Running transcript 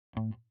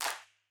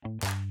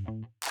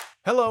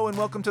Hello and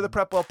welcome to the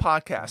PrepWell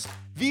Podcast,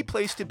 the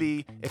place to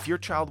be if your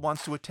child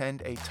wants to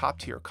attend a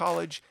top-tier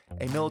college,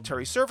 a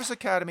military service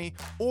academy,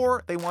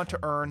 or they want to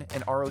earn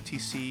an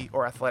ROTC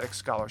or athletic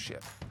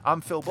scholarship.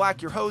 I'm Phil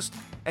Black, your host,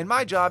 and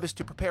my job is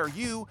to prepare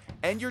you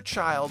and your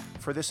child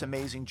for this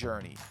amazing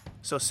journey.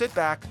 So sit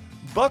back,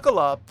 buckle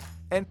up,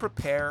 and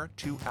prepare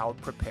to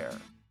out-prepare.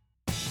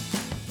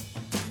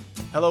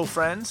 Hello,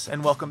 friends,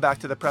 and welcome back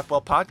to the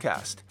PrepWell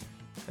Podcast.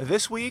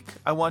 This week,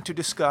 I want to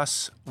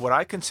discuss what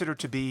I consider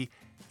to be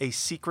a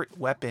secret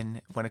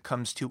weapon when it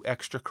comes to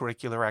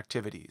extracurricular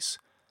activities.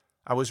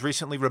 I was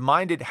recently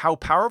reminded how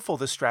powerful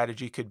this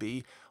strategy could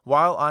be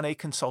while on a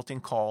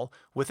consulting call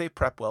with a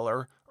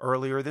PrepWeller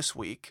earlier this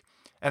week,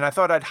 and I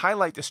thought I'd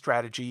highlight the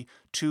strategy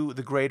to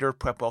the greater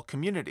PrepWell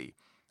community.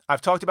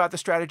 I've talked about the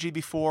strategy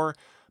before,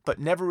 but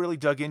never really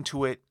dug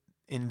into it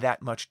in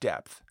that much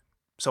depth,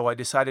 so I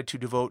decided to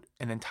devote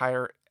an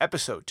entire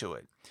episode to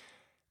it.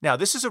 Now,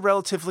 this is a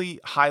relatively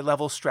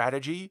high-level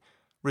strategy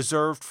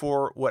reserved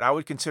for what I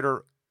would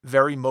consider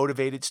very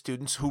motivated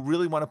students who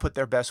really want to put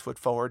their best foot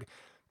forward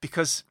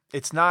because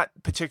it's not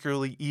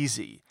particularly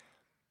easy.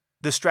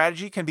 The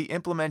strategy can be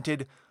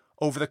implemented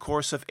over the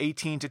course of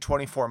 18 to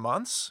 24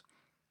 months.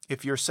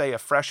 If you're, say, a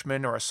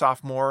freshman or a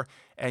sophomore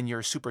and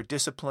you're super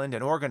disciplined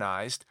and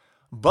organized,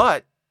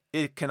 but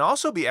it can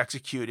also be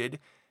executed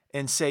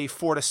in, say,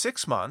 4 to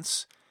 6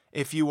 months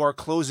if you are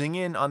closing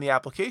in on the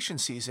application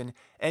season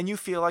and you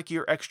feel like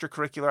your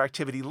extracurricular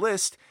activity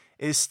list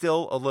is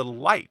still a little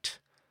light.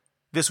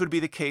 This would be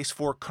the case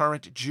for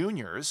current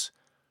juniors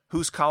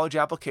whose college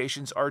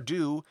applications are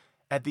due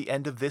at the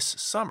end of this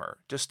summer,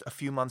 just a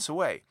few months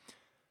away.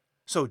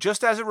 So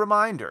just as a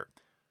reminder,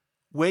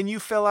 when you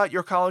fill out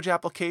your college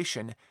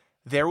application,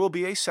 there will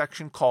be a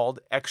section called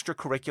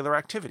Extracurricular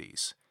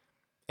Activities,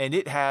 and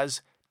it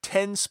has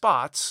 10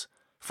 spots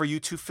for you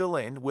to fill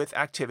in with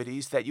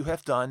activities that you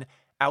have done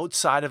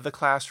outside of the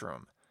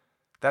classroom.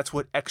 That's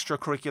what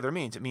extracurricular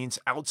means. It means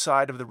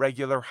outside of the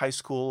regular high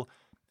school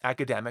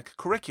academic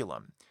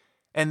curriculum.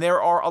 And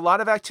there are a lot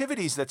of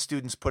activities that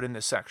students put in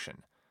this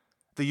section.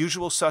 The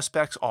usual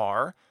suspects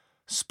are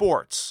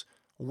sports,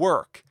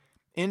 work,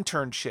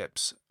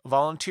 internships,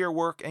 volunteer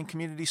work and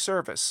community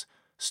service,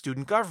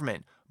 student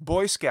government,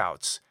 Boy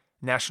Scouts,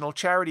 National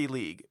Charity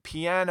League,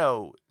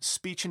 piano,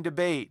 speech and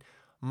debate,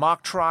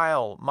 mock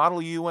trial,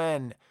 Model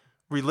UN,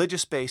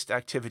 religious-based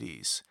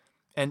activities,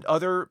 and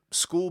other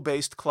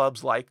school-based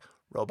clubs like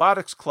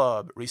robotics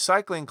club,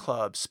 recycling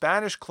club,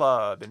 Spanish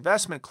club,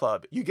 investment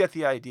club. You get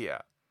the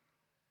idea.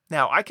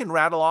 Now, I can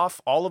rattle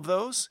off all of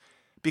those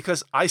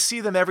because I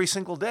see them every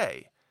single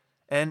day,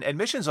 and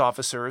admissions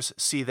officers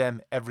see them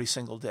every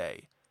single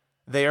day.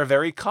 They are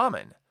very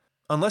common.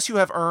 Unless you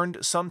have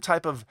earned some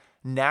type of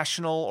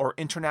national or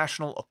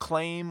international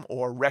acclaim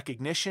or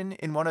recognition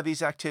in one of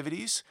these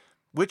activities,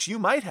 which you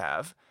might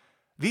have,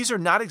 these are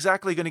not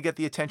exactly going to get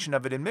the attention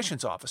of an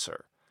admissions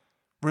officer.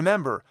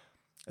 Remember,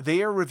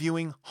 they are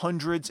reviewing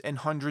hundreds and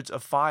hundreds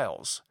of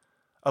files,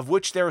 of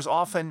which there is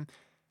often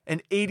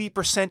an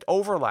 80%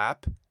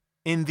 overlap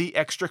in the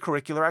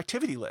extracurricular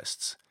activity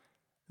lists.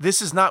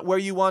 This is not where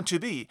you want to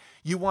be.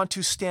 You want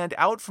to stand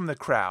out from the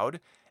crowd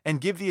and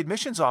give the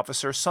admissions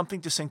officer something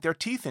to sink their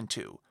teeth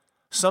into,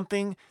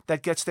 something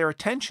that gets their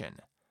attention.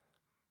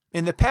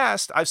 In the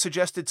past, I've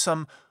suggested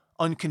some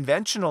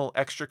unconventional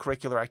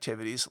extracurricular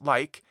activities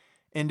like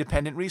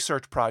independent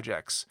research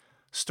projects,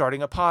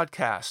 starting a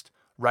podcast,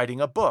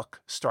 writing a book,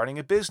 starting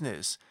a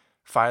business,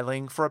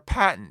 filing for a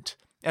patent,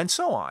 and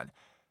so on.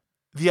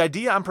 The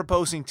idea I'm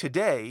proposing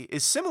today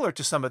is similar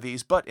to some of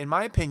these, but in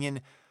my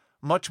opinion,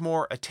 much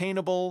more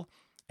attainable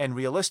and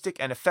realistic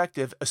and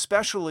effective,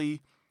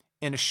 especially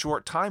in a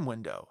short time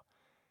window.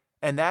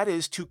 And that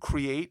is to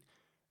create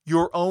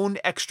your own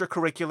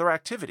extracurricular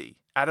activity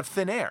out of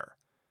thin air.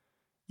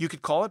 You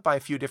could call it by a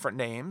few different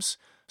names.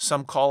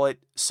 Some call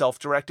it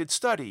self-directed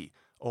study,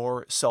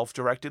 or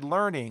self-directed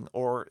learning,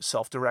 or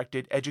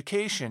self-directed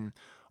education,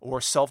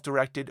 or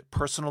self-directed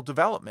personal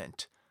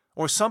development,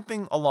 or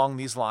something along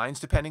these lines,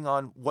 depending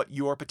on what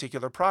your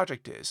particular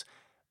project is.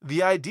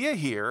 The idea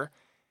here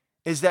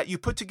is that you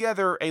put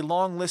together a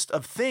long list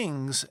of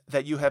things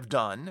that you have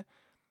done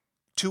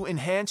to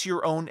enhance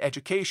your own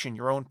education,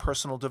 your own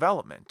personal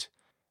development.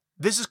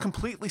 This is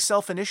completely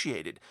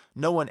self-initiated.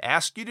 No one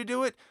asked you to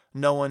do it.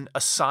 No one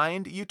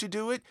assigned you to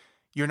do it.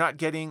 You're not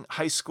getting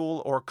high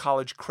school or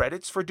college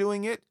credits for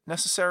doing it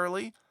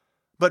necessarily,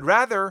 but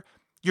rather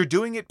you're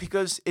doing it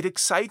because it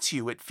excites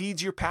you, it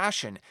feeds your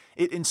passion,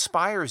 it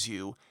inspires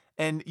you,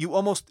 and you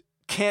almost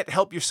can't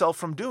help yourself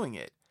from doing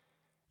it.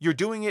 You're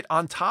doing it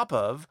on top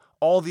of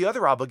all the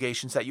other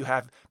obligations that you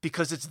have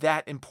because it's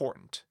that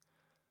important.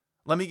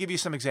 Let me give you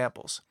some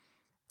examples.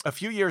 A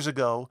few years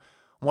ago,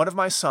 one of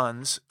my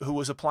sons, who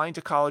was applying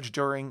to college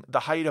during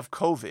the height of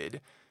COVID,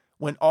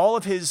 when all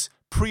of his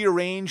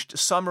prearranged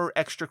summer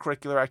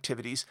extracurricular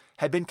activities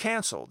had been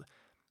canceled,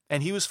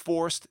 and he was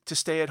forced to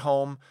stay at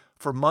home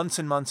for months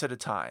and months at a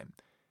time.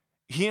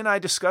 He and I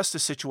discussed the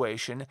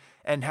situation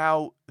and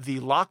how the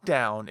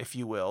lockdown, if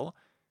you will,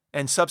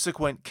 and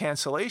subsequent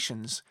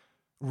cancellations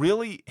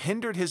really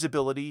hindered his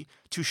ability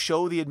to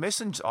show the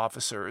admissions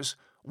officers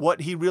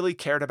what he really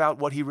cared about,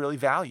 what he really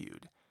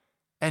valued.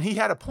 And he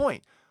had a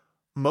point.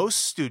 Most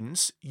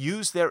students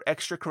use their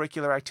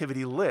extracurricular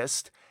activity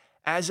list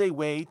as a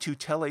way to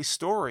tell a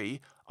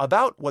story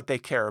about what they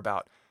care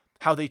about,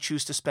 how they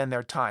choose to spend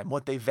their time,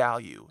 what they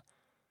value.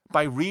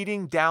 By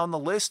reading down the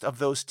list of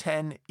those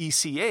 10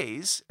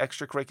 ECAs,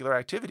 extracurricular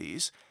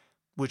activities,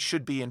 which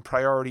should be in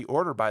priority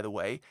order, by the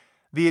way,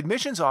 the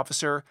admissions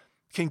officer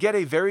can get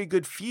a very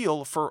good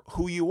feel for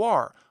who you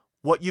are,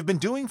 what you've been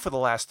doing for the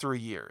last 3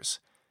 years.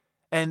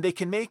 And they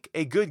can make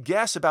a good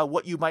guess about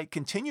what you might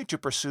continue to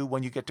pursue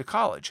when you get to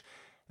college.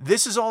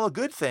 This is all a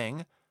good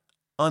thing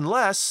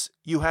unless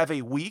you have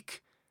a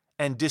weak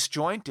and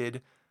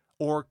disjointed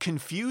or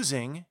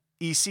confusing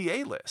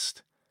ECA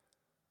list.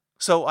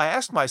 So I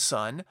asked my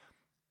son,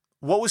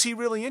 what was he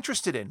really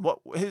interested in?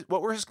 What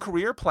were his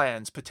career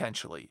plans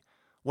potentially?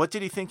 What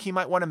did he think he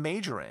might want to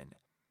major in?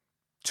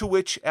 To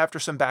which, after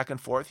some back and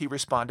forth, he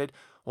responded,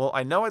 well,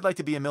 I know I'd like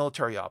to be a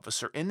military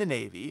officer in the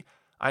Navy.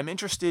 I'm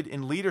interested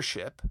in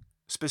leadership,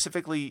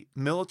 specifically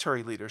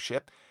military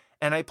leadership,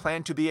 and I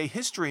plan to be a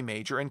history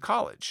major in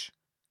college.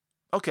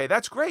 Okay,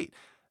 that's great.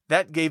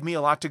 That gave me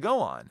a lot to go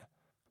on.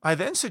 I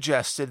then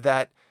suggested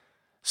that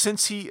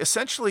since he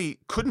essentially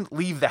couldn't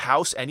leave the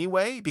house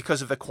anyway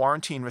because of the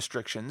quarantine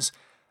restrictions,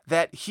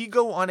 that he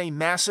go on a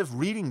massive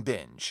reading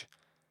binge,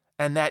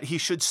 and that he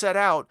should set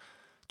out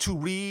to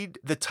read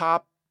the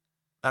top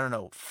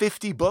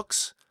 50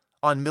 books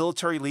on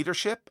military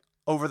leadership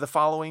over the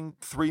following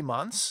 3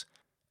 months,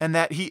 and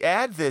that he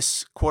add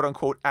this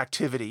quote-unquote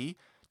activity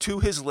to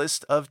his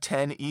list of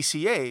 10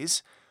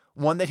 ECAs,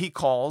 one that he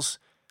calls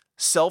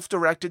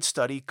Self-Directed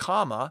Study,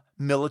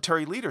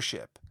 Military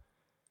Leadership,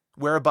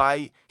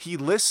 whereby he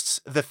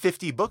lists the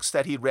 50 books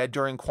that he'd read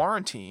during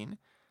quarantine,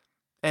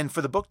 and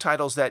for the book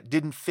titles that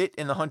didn't fit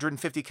in the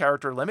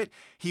 150-character limit,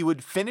 he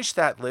would finish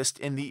that list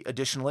in the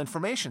additional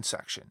information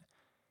section.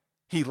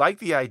 He liked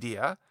the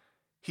idea.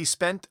 He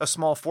spent a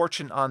small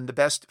fortune on the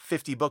best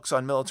 50 books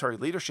on military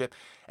leadership,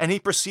 and he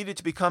proceeded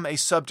to become a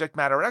subject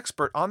matter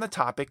expert on the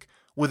topic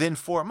within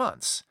 4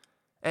 months.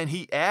 And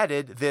he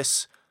added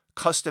this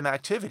custom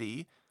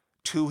activity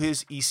to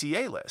his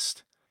ECA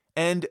list.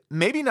 And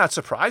maybe not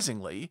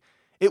surprisingly,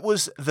 it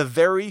was the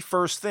very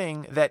first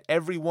thing that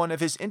every one of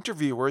his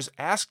interviewers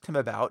asked him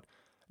about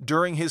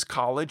during his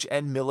college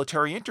and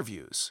military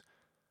interviews.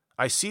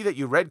 I see that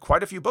you read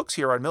quite a few books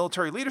here on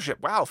military leadership.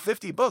 Wow,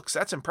 50 books,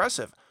 that's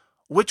impressive.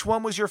 Which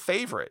one was your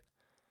favorite?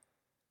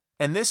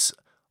 And this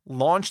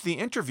launched the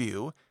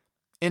interview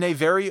in a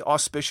very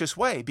auspicious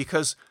way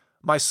because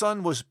my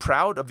son was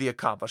proud of the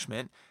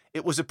accomplishment.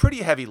 It was a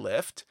pretty heavy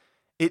lift.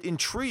 It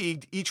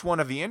intrigued each one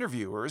of the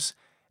interviewers,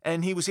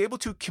 and he was able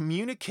to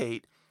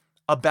communicate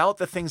about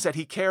the things that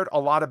he cared a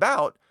lot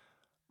about,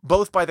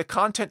 both by the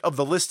content of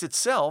the list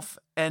itself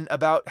and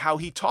about how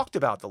he talked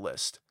about the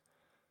list.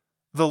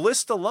 The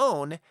list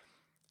alone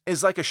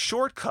is like a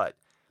shortcut,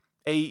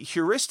 a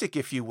heuristic,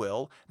 if you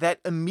will, that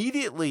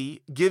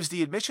immediately gives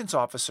the admissions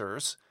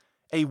officers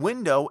a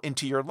window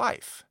into your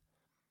life.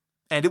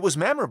 And it was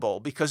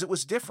memorable because it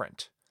was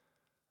different.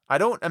 I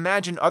don't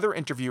imagine other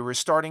interviewers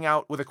starting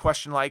out with a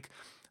question like,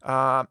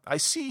 I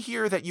see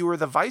here that you were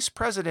the vice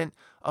president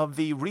of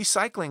the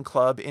recycling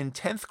club in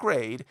 10th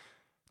grade.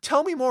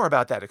 Tell me more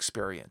about that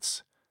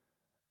experience.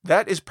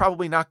 That is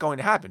probably not going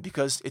to happen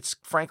because it's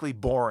frankly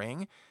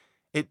boring.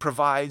 It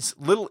provides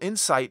little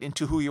insight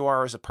into who you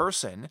are as a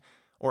person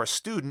or a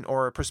student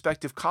or a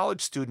prospective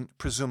college student,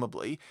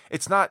 presumably.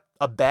 It's not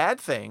a bad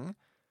thing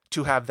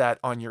to have that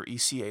on your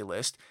ECA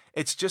list.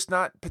 It's just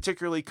not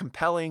particularly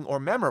compelling or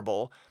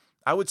memorable.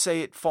 I would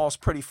say it falls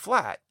pretty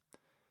flat.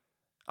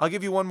 I'll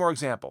give you one more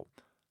example.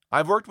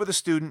 I've worked with a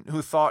student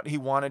who thought he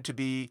wanted to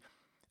be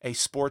a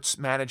sports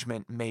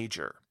management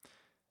major.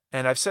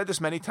 And I've said this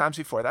many times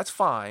before, that's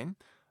fine,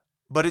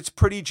 but it's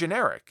pretty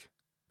generic,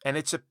 and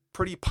it's a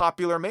pretty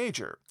popular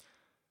major.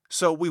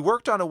 So we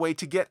worked on a way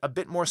to get a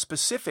bit more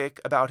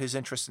specific about his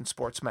interest in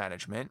sports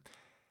management,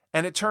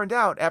 and it turned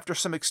out, after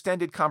some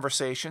extended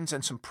conversations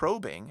and some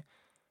probing,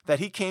 that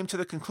he came to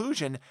the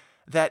conclusion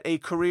that a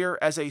career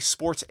as a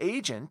sports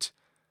agent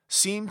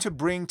seemed to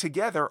bring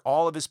together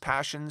all of his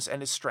passions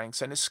and his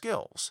strengths and his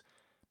skills.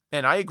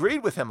 And I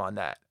agreed with him on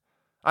that.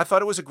 I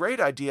thought it was a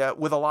great idea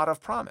with a lot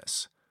of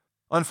promise.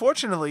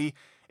 Unfortunately,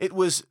 it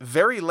was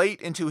very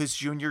late into his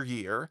junior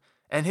year,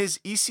 and his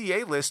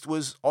ECA list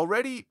was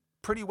already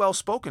pretty well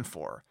spoken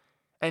for,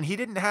 and he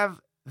didn't have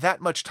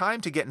that much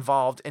time to get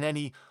involved in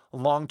any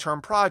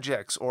long-term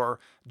projects or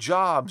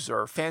jobs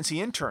or fancy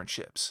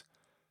internships.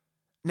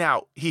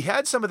 Now, he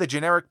had some of the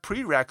generic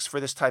prereqs for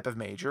this type of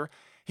major.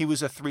 He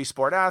was a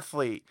 3-sport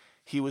athlete.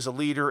 He was a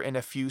leader in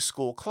a few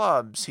school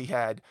clubs. He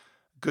had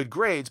good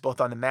grades both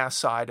on the math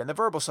side and the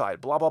verbal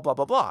side, blah, blah, blah,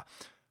 blah, blah.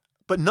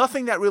 But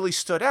nothing that really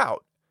stood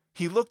out.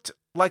 He looked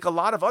like a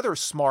lot of other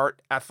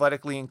smart,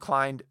 athletically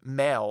inclined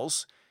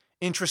males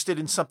interested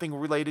in something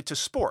related to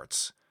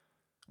sports.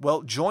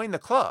 Well, join the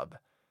club.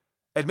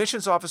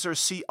 Admissions officers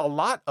see a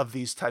lot of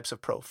these types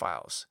of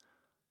profiles.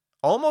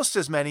 Almost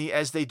as many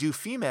as they do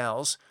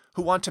females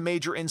who want to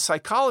major in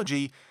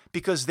psychology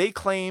because they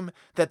claim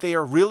that they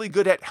are really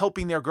good at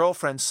helping their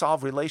girlfriends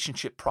solve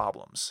relationship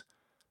problems.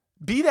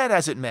 Be that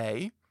as it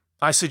may,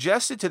 I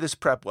suggested to this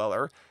prep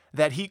weller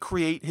that he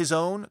create his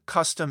own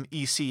custom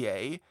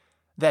ECA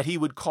that he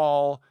would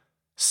call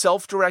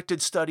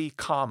Self-Directed Study,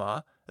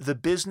 the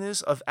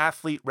Business of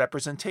Athlete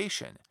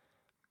Representation,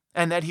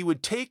 and that he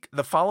would take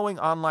the following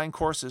online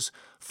courses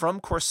from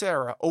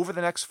Coursera over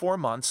the next 4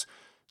 months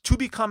to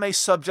become a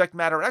subject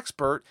matter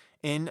expert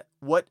in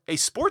what a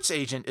sports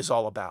agent is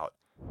all about.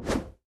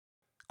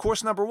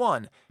 Course number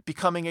 1,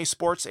 Becoming a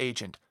Sports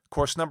Agent.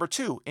 Course number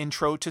 2,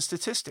 Intro to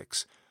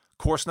Statistics.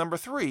 Course number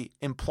 3,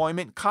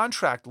 Employment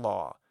Contract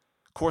Law.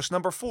 Course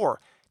number 4,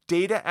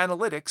 Data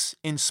Analytics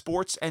in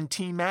Sports and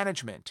Team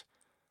Management.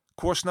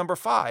 Course number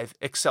 5,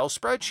 Excel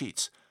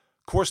Spreadsheets.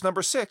 Course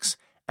number 6,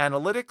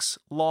 Analytics,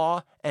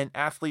 Law, and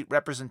Athlete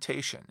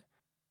Representation.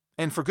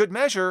 And for good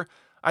measure,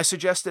 I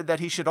suggested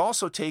that he should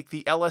also take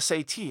the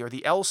LSAT or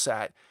the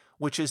LSAT,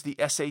 which is the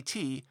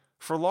SAT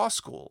for law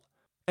school.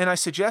 And I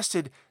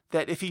suggested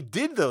that if he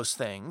did those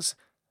things,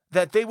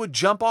 that they would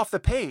jump off the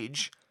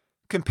page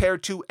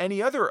compared to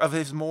any other of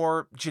his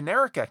more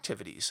generic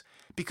activities,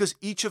 because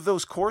each of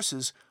those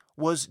courses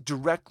was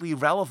directly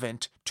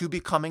relevant to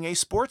becoming a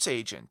sports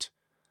agent.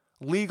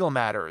 Legal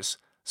matters,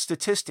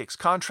 statistics,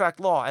 contract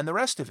law, and the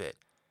rest of it.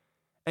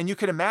 And you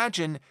can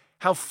imagine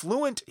how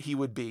fluent he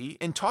would be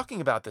in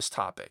talking about this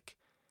topic.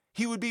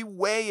 He would be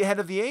way ahead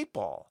of the 8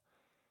 ball.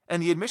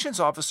 And the admissions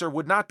officer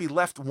would not be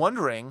left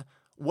wondering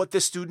what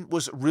this student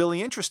was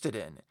really interested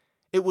in.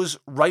 It was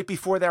right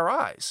before their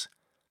eyes.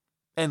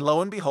 And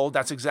lo and behold,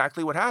 that's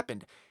exactly what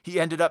happened. He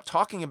ended up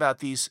talking about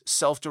these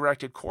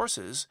self-directed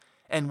courses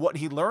and what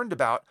he learned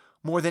about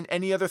more than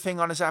any other thing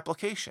on his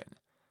application.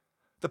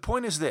 The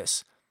point is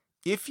this: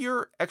 if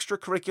your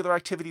extracurricular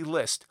activity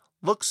list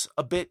looks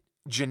a bit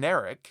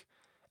generic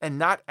and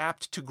not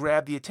apt to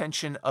grab the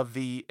attention of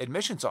the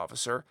admissions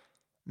officer,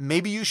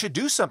 maybe you should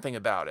do something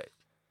about it.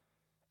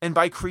 And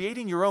by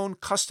creating your own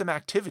custom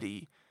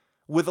activity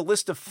with a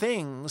list of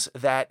things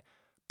that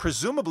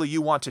presumably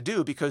you want to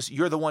do because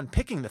you're the one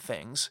picking the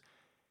things,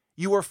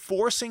 you are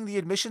forcing the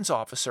admissions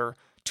officer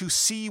to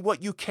see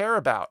what you care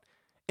about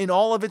in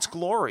all of its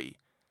glory.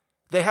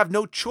 They have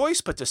no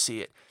choice but to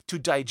see it, to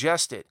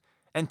digest it,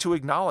 and to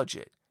acknowledge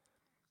it.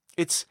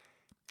 It's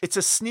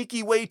a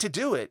sneaky way to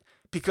do it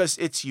because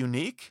it's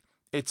unique,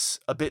 it's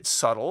a bit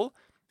subtle,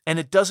 and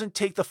it doesn't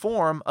take the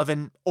form of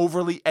an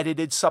overly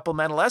edited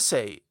supplemental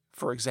essay,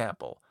 for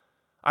example.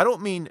 I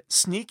don't mean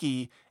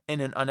sneaky in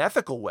an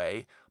unethical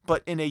way,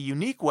 but in a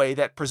unique way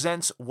that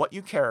presents what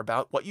you care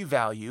about, what you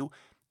value,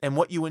 and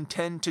what you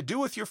intend to do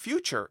with your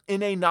future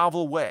in a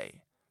novel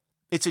way.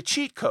 It's a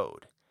cheat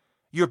code.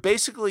 You're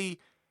basically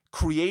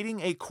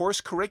creating a course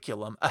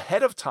curriculum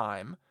ahead of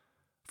time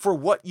for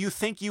what you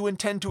think you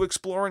intend to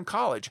explore in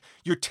college.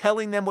 You're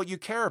telling them what you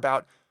care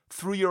about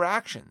through your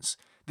actions.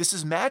 This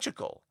is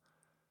magical.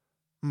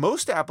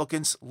 Most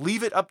applicants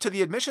leave it up to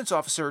the admissions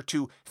officer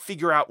to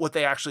figure out what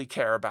they actually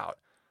care about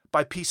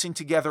by piecing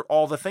together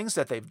all the things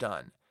that they've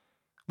done.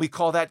 We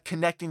call that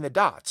connecting the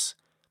dots.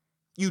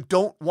 You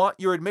don't want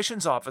your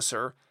admissions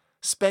officer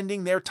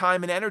spending their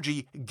time and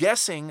energy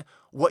guessing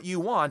what you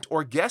want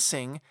or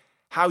guessing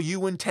how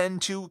you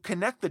intend to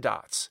connect the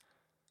dots.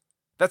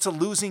 That's a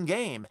losing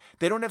game.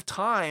 They don't have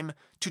time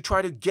to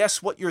try to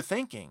guess what you're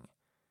thinking.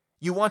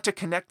 You want to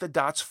connect the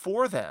dots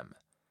for them.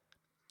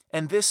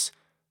 And this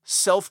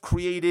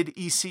self-created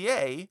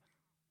ECA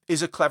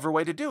is a clever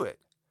way to do it.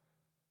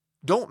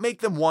 Don't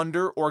make them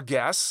wonder or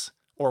guess,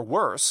 or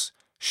worse,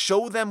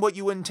 show them what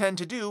you intend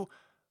to do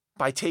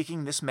by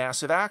taking this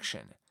massive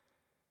action.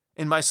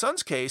 In my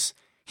son's case,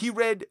 he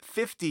read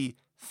 50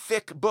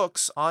 thick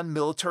books on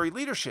military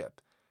leadership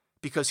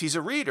because he's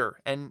a reader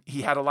and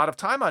he had a lot of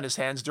time on his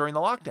hands during the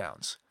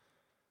lockdowns.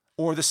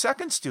 Or the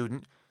second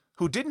student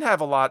who didn't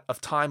have a lot of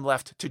time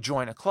left to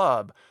join a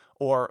club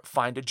or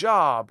find a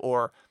job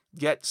or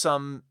get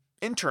some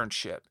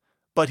internship,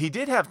 but he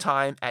did have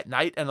time at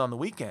night and on the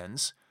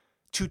weekends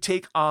to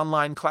take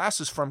online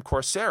classes from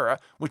Coursera,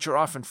 which are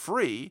often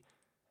free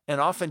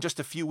and often just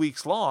a few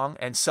weeks long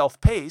and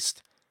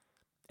self-paced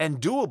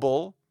and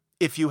doable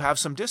if you have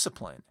some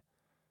discipline.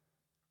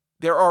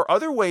 There are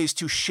other ways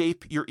to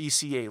shape your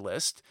ECA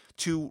list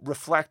to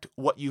reflect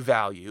what you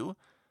value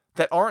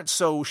that aren't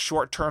so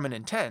short-term and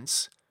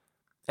intense,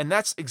 and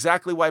that's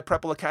exactly why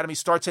Prep-Well Academy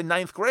starts in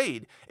 9th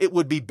grade. It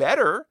would be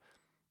better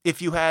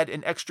if you had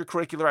an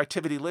extracurricular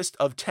activity list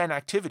of 10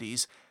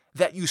 activities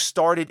that you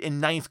started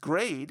in 9th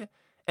grade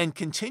and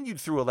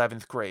continued through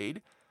 11th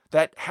grade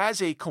that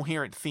has a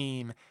coherent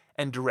theme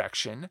and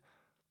direction,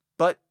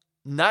 but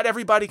not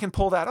everybody can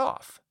pull that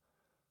off.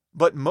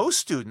 But most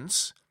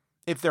students,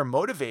 if they're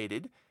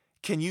motivated,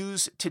 can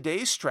use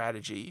today's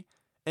strategy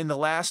in the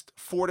last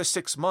 4 to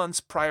 6 months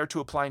prior to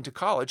applying to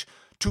college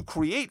to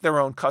create their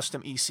own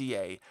custom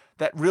ECA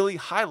that really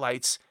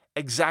highlights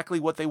exactly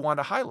what they want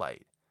to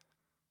highlight.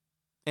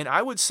 And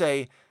I would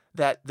say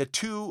that the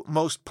two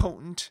most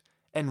potent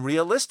and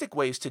realistic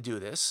ways to do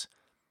this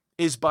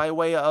is by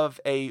way of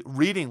a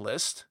reading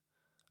list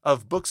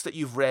of books that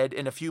you've read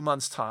in a few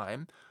months'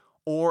 time,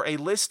 or a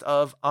list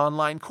of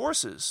online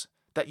courses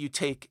that you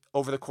take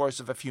over the course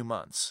of a few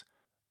months.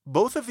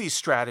 Both of these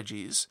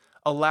strategies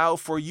allow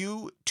for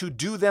you to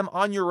do them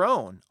on your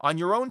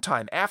own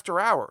time, after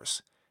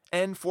hours,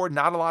 and for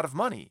not a lot of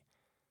money.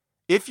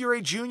 If you're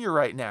a junior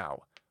right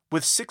now,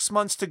 with 6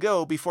 months to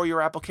go before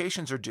your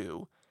applications are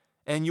due,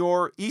 and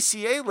your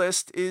ECA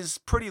list is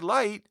pretty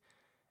light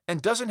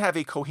and doesn't have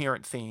a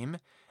coherent theme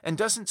and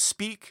doesn't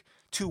speak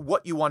to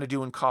what you want to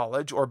do in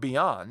college or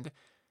beyond,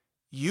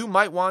 you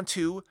might want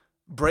to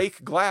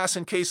break glass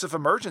in case of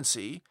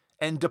emergency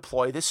and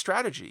deploy this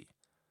strategy.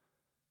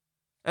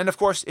 And of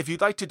course, if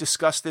you'd like to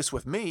discuss this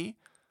with me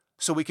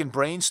so we can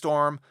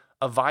brainstorm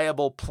a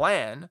viable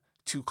plan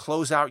to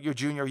close out your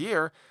junior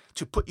year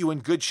to put you in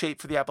good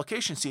shape for the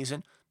application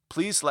season,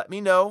 please let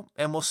me know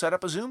and we'll set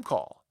up a Zoom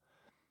call.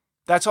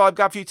 That's all I've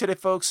got for you today,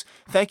 folks.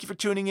 Thank you for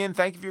tuning in.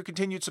 Thank you for your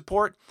continued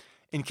support.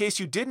 In case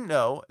you didn't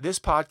know, this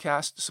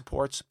podcast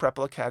supports Prep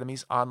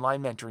Academy's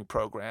online mentoring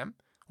program,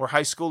 where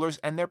high schoolers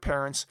and their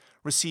parents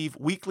receive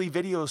weekly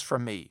videos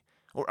from me,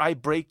 where I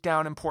break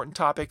down important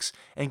topics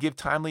and give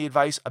timely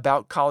advice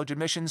about college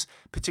admissions,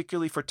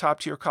 particularly for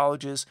top-tier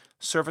colleges,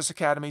 service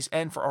academies,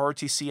 and for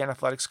ROTC and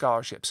athletic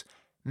scholarships.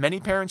 Many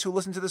parents who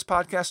listen to this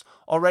podcast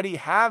already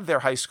have their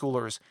high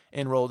schoolers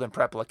enrolled in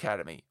Prep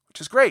Academy,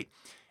 which is great.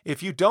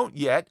 If you don't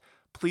yet,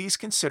 please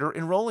consider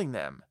enrolling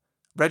them.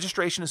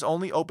 Registration is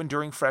only open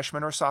during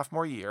freshman or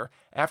sophomore year.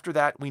 After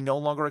that, we no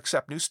longer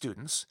accept new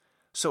students.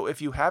 So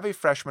if you have a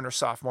freshman or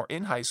sophomore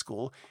in high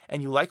school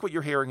and you like what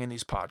you're hearing in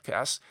these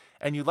podcasts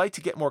and you'd like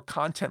to get more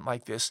content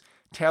like this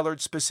tailored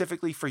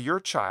specifically for your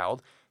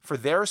child, for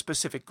their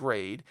specific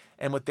grade,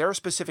 and with their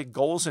specific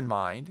goals in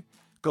mind,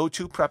 go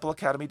to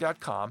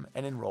prepleacademy.com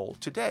and enroll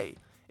today.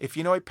 If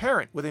you know a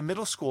parent with a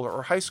middle schooler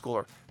or high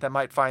schooler that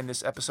might find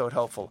this episode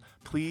helpful,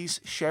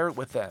 please share it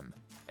with them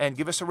and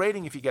give us a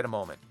rating if you get a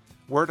moment.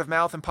 Word of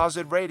mouth and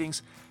positive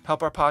ratings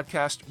help our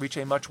podcast reach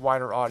a much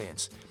wider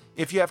audience.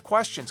 If you have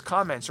questions,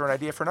 comments, or an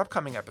idea for an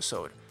upcoming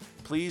episode,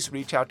 please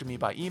reach out to me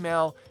by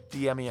email,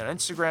 DM me on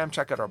Instagram,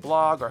 check out our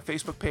blog, our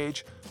Facebook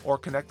page, or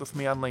connect with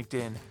me on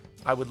LinkedIn.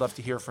 I would love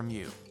to hear from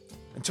you.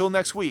 Until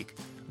next week,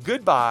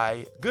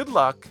 goodbye, good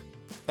luck,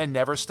 and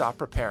never stop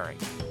preparing.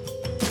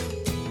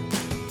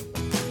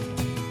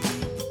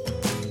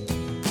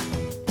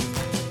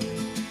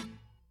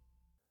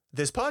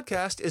 This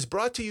podcast is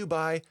brought to you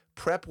by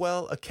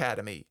Prepwell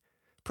Academy.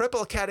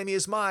 Prepwell Academy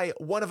is my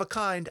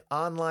one-of-a-kind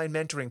online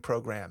mentoring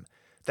program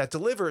that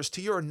delivers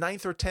to your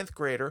 9th or 10th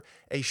grader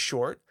a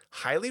short,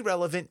 highly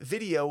relevant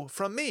video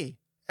from me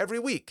every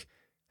week,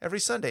 every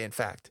Sunday, in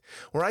fact,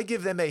 where I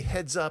give them a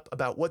heads up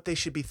about what they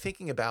should be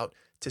thinking about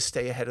to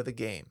stay ahead of the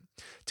game.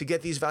 To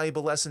get these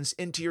valuable lessons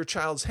into your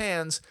child's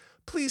hands,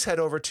 please head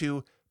over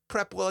to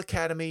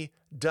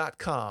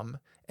prepwellacademy.com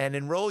and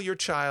enroll your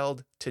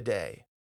child today.